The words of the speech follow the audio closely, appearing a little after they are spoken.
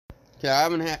'Cause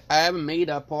I haven't made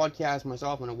a podcast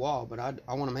myself in a while, but I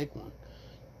want to make one.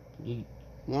 You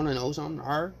want to know something?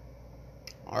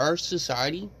 Our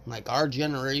society, like our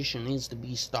generation, needs to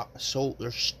be stopped.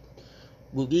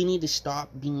 We need to stop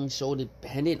being so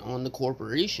dependent on the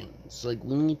corporations. Like,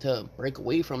 we need to break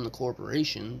away from the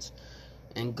corporations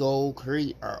and go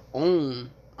create our own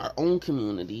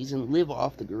communities and live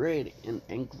off the grid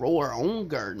and grow our own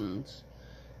gardens.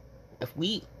 If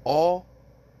we all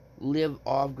live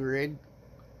off grid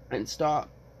and stop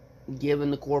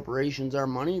giving the corporations our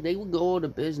money, they would go out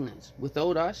of business.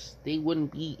 Without us, they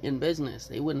wouldn't be in business.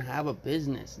 They wouldn't have a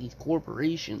business. These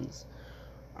corporations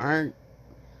aren't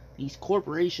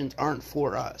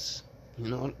for us. You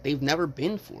know, they've never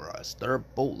been for us. They're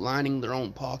about lining their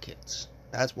own pockets.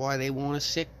 That's why they want a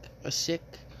sick. That's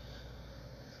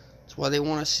why they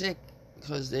want a sick,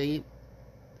 because they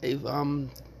get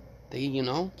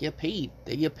paid.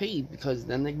 They get paid because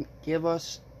then they give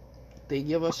us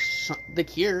the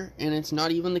cure, and it's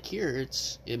not even the cure.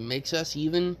 It makes us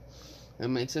even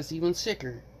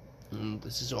sicker. And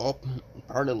this is all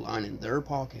part of lining their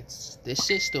pockets. This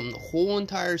system, the whole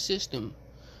entire system,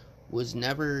 was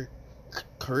never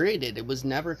created. It was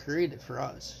never created for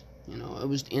us. You know, it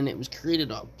was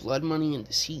created off blood money and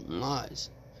deceit and lies.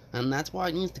 And that's why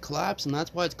it needs to collapse, and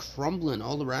that's why it's crumbling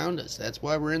all around us. That's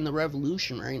why we're in the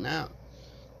revolution right now.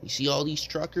 You see all these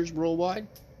truckers worldwide?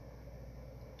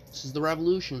 This is the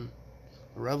revolution.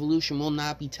 The revolution will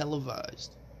not be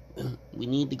televised. We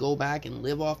need to go back and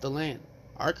live off the land.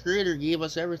 Our Creator gave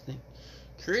us everything.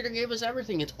 Creator gave us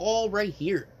everything. It's all right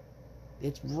here.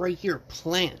 It's right here.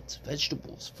 Plants,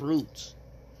 vegetables, fruits,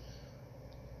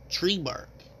 tree bark.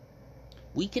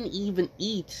 We can even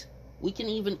eat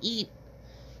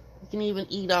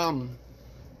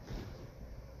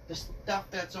the stuff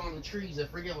that's on the trees. I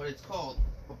forget what it's called.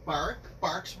 Bark.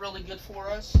 Bark's really good for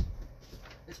us.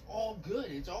 It's all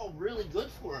good. It's all really good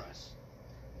for us.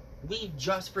 We've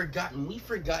just forgotten. We've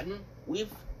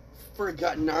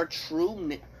forgotten our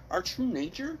true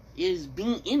nature is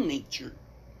being in nature.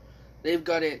 They've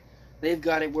got it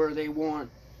where they want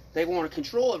to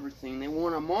control everything. They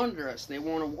want to monitor us. They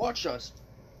want to watch us.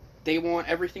 They want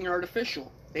everything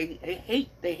artificial. They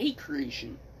hate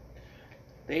creation.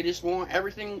 They just want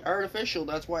everything artificial.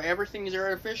 That's why everything is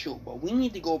artificial. But we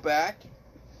need to go back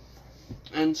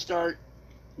and start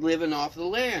living off the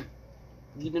land.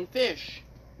 Eating fish.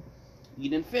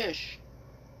 There's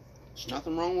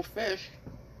nothing wrong with fish.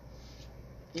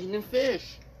 Eating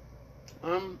fish.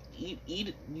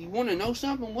 You want to know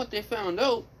something? What they found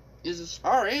out is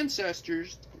our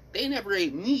ancestors, they never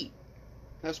ate meat.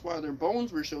 That's why their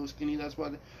bones were so skinny. That's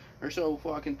why they're so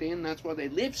fucking thin. That's why they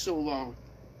lived so long.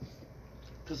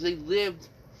 Because they lived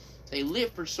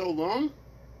for so long.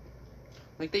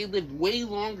 Like, they lived way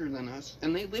longer than us.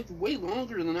 And they lived way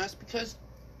longer than us because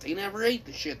they never ate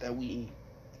the shit that we eat.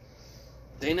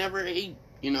 They never ate,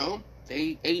 you know.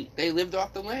 They lived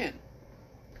off the land.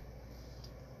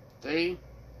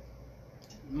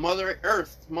 Mother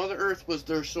Earth was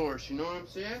their source, you know what I'm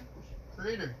saying?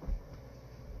 Creator.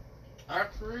 Our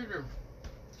Creator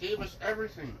gave us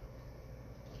everything.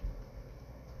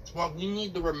 Well, we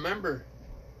need to remember.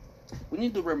 We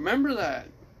need to remember that.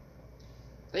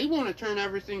 They want to turn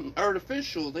everything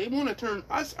artificial. They want to turn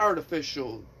us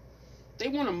artificial. They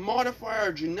want to modify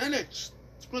our genetics.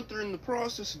 That's what they're in the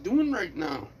process of doing right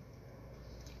now.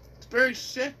 It's very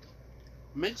sick.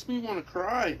 Makes me want to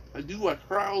cry. I do. I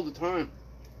cry all the time.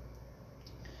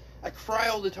 I cry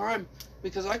all the time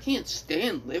because I can't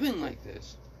stand living like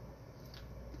this.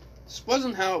 This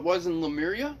wasn't how it was in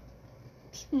Lemuria.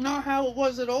 It's not how it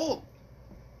was at all.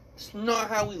 It's not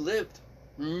how we lived.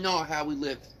 Not how we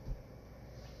lived.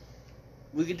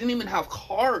 We didn't even have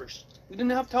cars. We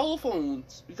didn't have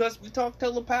telephones because we talked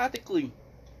telepathically.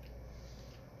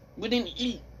 We didn't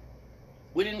eat.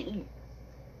 We didn't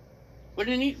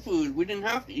eat food. We didn't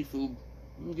have to eat food.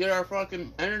 We get our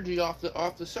fucking energy off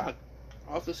the sun.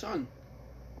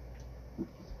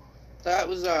 That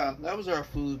was our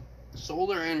food.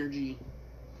 Solar energy.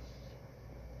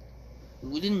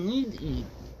 We didn't need to eat.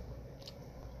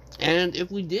 And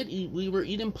if we did eat, we were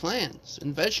eating plants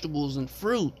and vegetables and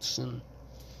fruits and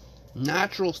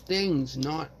natural things,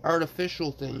 not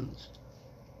artificial things.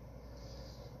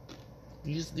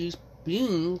 These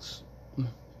beings,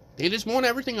 they just want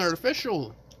everything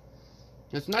artificial.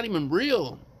 It's not even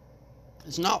real.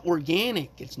 It's not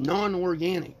organic. It's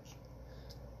non-organic.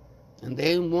 And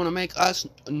they want to make us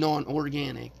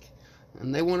non-organic.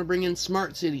 And they want to bring in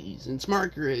smart cities and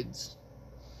smart grids.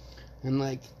 And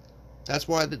like, that's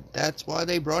why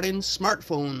they brought in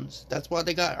smartphones. That's why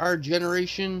they got our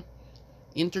generation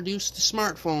introduced to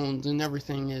smartphones and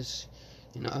everything, is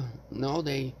You know, no,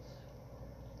 they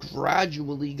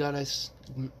gradually got us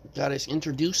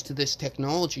introduced to this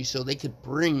technology so they could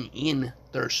bring in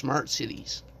their smart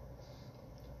cities,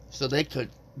 so they could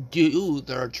do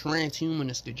their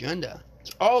transhumanist agenda.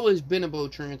 It's always been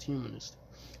about transhumanist.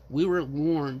 We were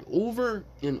warned over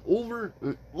and over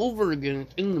and over again.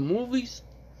 It's in the movies,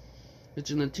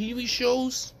 it's in the TV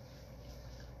shows.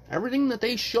 Everything that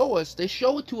they show us, they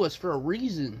show it to us for a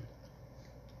reason.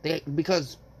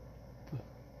 Because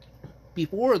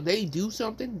before they do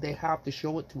something, they have to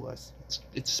show it to us.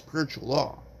 It's spiritual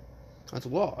law. That's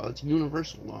law. It's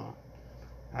universal law.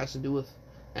 It has to do with,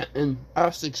 and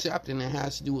us accepting it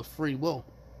has to do with free will.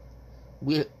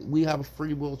 We have a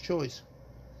free will choice.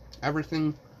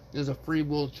 Everything is a free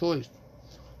will choice,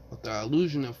 with the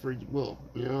illusion of free will.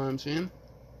 You know what I'm saying?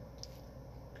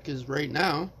 Because right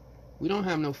now, we don't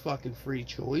have no fucking free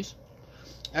choice.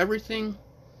 Everything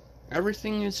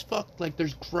is fucked. Like,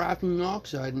 there's graphene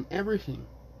oxide in everything.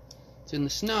 It's in the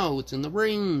snow, it's in the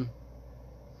rain,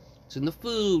 it's in the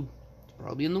food, it's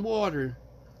probably in the water.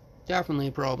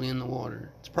 Definitely probably in the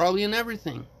water. It's probably in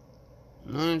everything.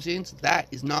 You know what I'm saying? So that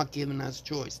is not giving us a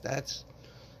choice. That's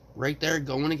right there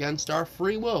going against our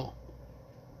free will.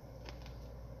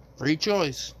 Free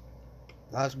choice.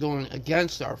 That's going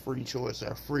against our free choice,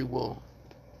 our free will.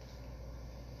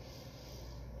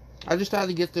 I just had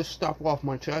to get this stuff off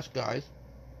my chest, guys.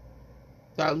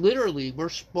 That literally, we're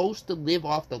supposed to live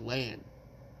off the land.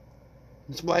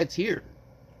 That's why it's here.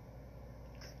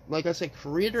 Like I said,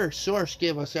 Creator Source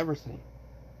gave us everything.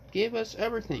 Gave us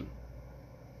everything.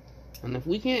 And if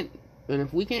we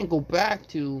can't go back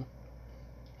to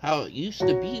how it used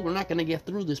to be, we're not going to get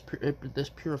through this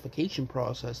purification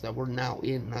process that we're now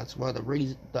in. That's why the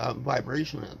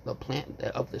vibration of the plant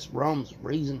of this realm is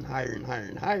raising higher and higher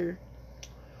and higher.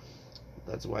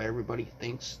 That's why everybody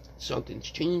thinks something's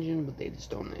changing, but they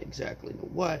just don't exactly know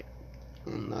what.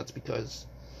 And that's because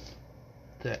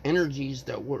the energies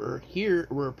that were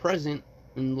present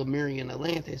in Lemurian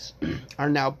Atlantis, are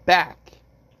now back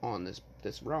on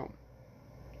this realm.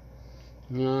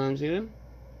 You know what I'm saying?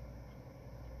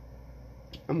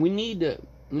 And we need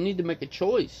to make a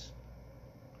choice.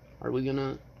 Are we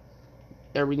gonna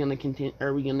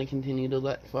continue to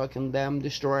let fucking them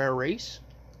destroy our race?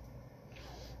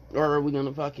 Or are we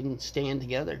gonna fucking stand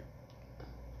together?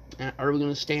 Are we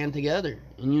gonna stand together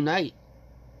and unite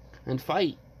and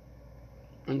fight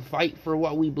for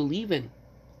what we believe in,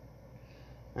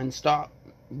 and stop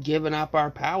giving up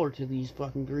our power to these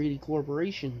fucking greedy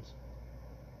corporations?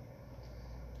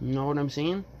 You know what I'm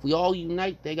saying? If we all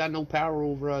unite, they got no power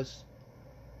over us.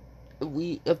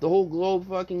 If the whole globe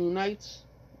fucking unites,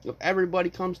 if everybody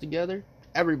comes together,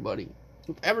 if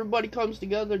everybody comes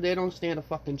together, they don't stand a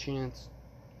fucking chance.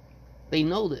 They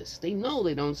know this. They know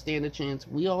they don't stand a chance.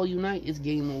 We all unite, it's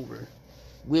game over.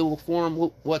 We will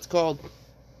form what's called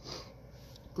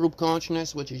group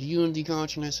consciousness, which is unity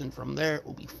consciousness, and from there it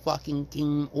will be fucking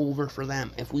game over for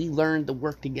them. If we learn to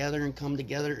work together and come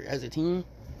together as a team,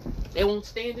 they won't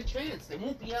stand a chance. They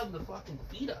won't be able to fucking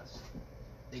defeat us.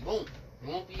 They won't.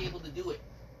 They won't be able to do it.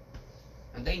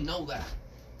 And they know that.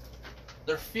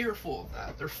 They're fearful of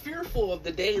that. They're fearful of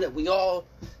the day that we all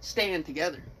stand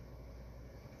together.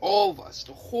 All of us,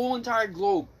 the whole entire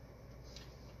globe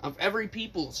of every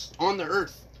peoples on the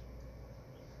earth.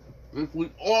 If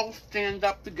we all stand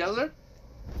up together,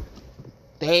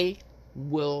 they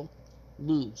will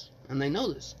lose. And they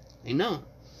know this. They know.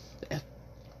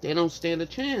 They don't stand a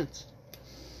chance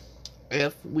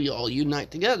if we all unite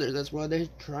together. That's why they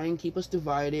try and keep us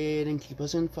divided and keep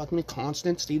us in fucking a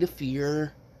constant state of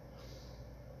fear.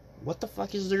 What the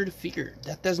fuck is there to fear?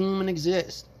 That doesn't even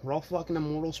exist. We're all fucking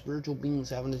immortal spiritual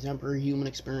beings having a temporary human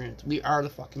experience. We are the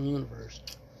fucking universe.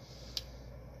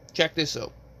 Check this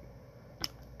out.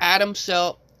 Atom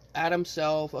cell,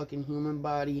 fucking human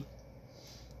body,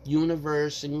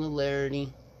 universe,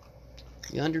 singularity.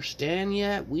 You understand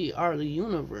yet? We are the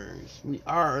universe. We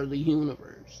are the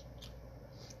universe.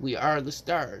 We are the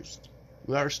stars.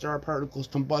 We are star particles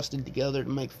combusted together to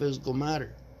make physical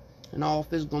matter. And all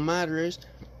physical matter is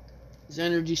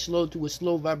energy slowed to a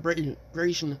slow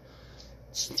vibration.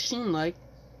 It seems like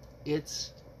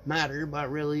it's matter, but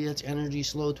really it's energy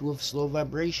slowed to a slow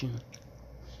vibration.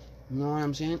 You know what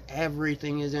I'm saying?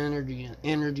 Everything is energy, and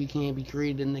energy can't be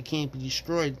created and it can't be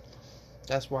destroyed.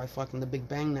 That's why fucking the Big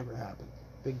Bang never happened.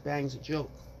 Big Bang's a joke.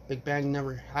 Big Bang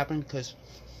never happened because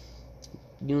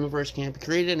the universe can't be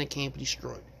created and it can't be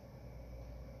destroyed.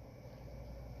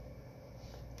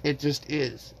 It just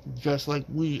is. Just like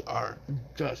we are.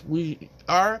 We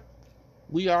are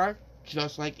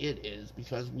just like it is,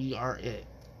 because we are it.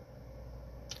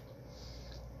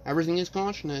 Everything is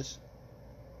consciousness.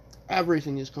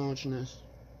 Everything is consciousness.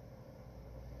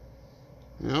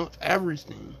 You know,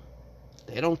 everything.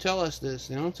 They don't tell us this.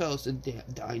 They don't tell us the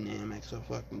dynamics of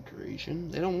fucking creation.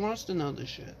 They don't want us to know this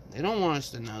shit. They don't want us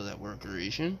to know that we're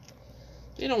creation.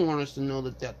 They don't want us to know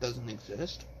that death doesn't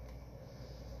exist.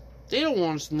 They don't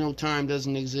want us to know time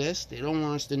doesn't exist. They don't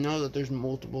want us to know that there's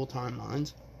multiple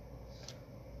timelines.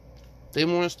 They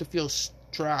want us to feel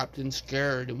trapped and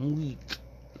scared and weak.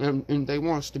 And they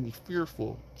want us to be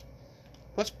fearful.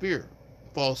 What's fear?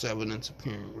 False evidence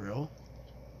appearing real.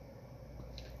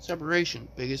 Separation,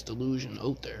 biggest illusion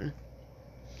out there.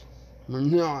 We're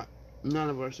not. None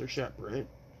of us are separate.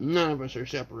 None of us are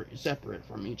separate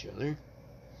from each other.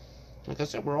 Like I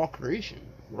said, we're all creation.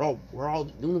 We're all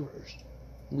the universe.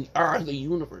 We are the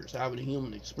universe having a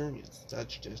human experience.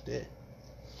 That's just it.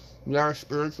 We are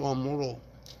spiritual, immortal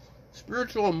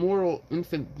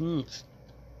infant beings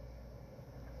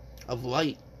of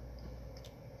light.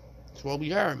 That's what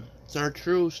we are. It's our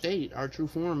true state. Our true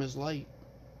form is light.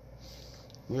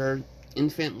 We are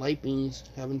infant light beings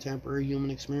having temporary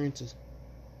human experiences.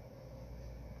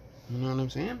 You know what I'm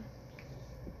saying?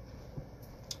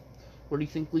 Where do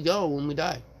you think we go when we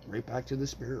die? Right back to the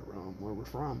spirit realm, where we're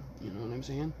from. You know what I'm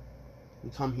saying? We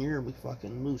come here, we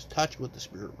fucking lose touch with the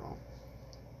spirit realm.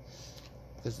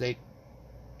 Because they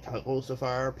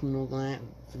ossify our pineal gland.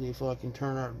 They fucking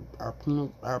turn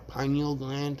our pineal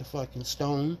gland to fucking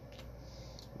stone.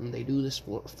 And they do this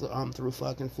through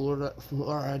fucking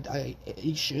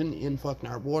fluoridation in fucking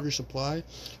our water supply,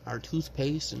 our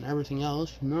toothpaste, and everything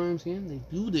else. You know what I'm saying? They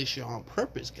do this shit on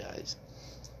purpose, guys.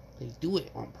 They do it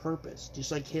on purpose,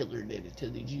 just like Hitler did it to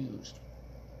the Jews.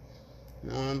 You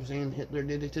know what I'm saying? Hitler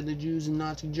did it to the Jews in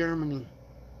Nazi Germany.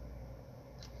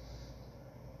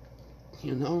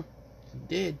 You know? He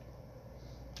did.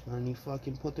 And he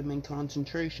fucking put them in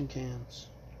concentration camps.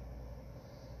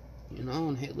 You know,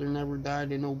 and Hitler never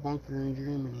died in no bunker in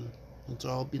Germany. It's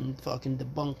all been fucking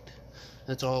debunked.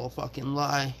 That's all a fucking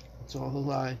lie. It's all a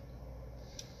lie.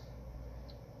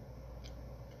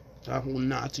 That whole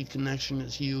Nazi connection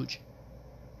is huge.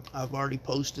 I've already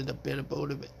posted a bit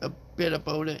about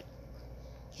it.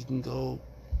 You can go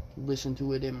listen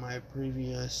to it in my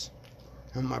previous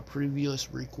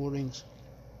recordings.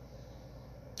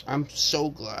 I'm so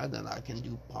glad that I can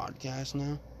do podcasts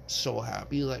now. So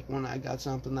happy. Like when I got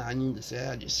something that I need to say,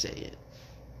 I just say it.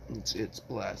 It's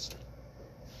blessed.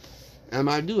 And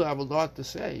I do have a lot to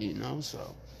say, you know,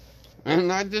 so.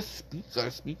 And I just speak. I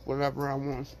speak whatever I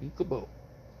want to speak about.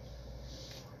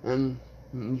 And,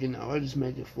 you know, I just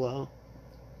make it flow.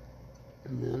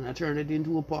 And then I turn it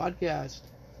into a podcast.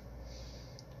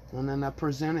 And then I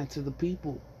present it to the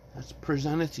people. I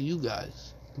present it to you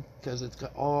guys. Because it's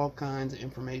got all kinds of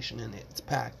information in it. It's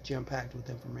jam-packed with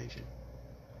information.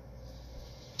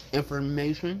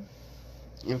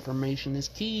 Information is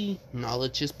key.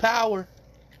 Knowledge is power.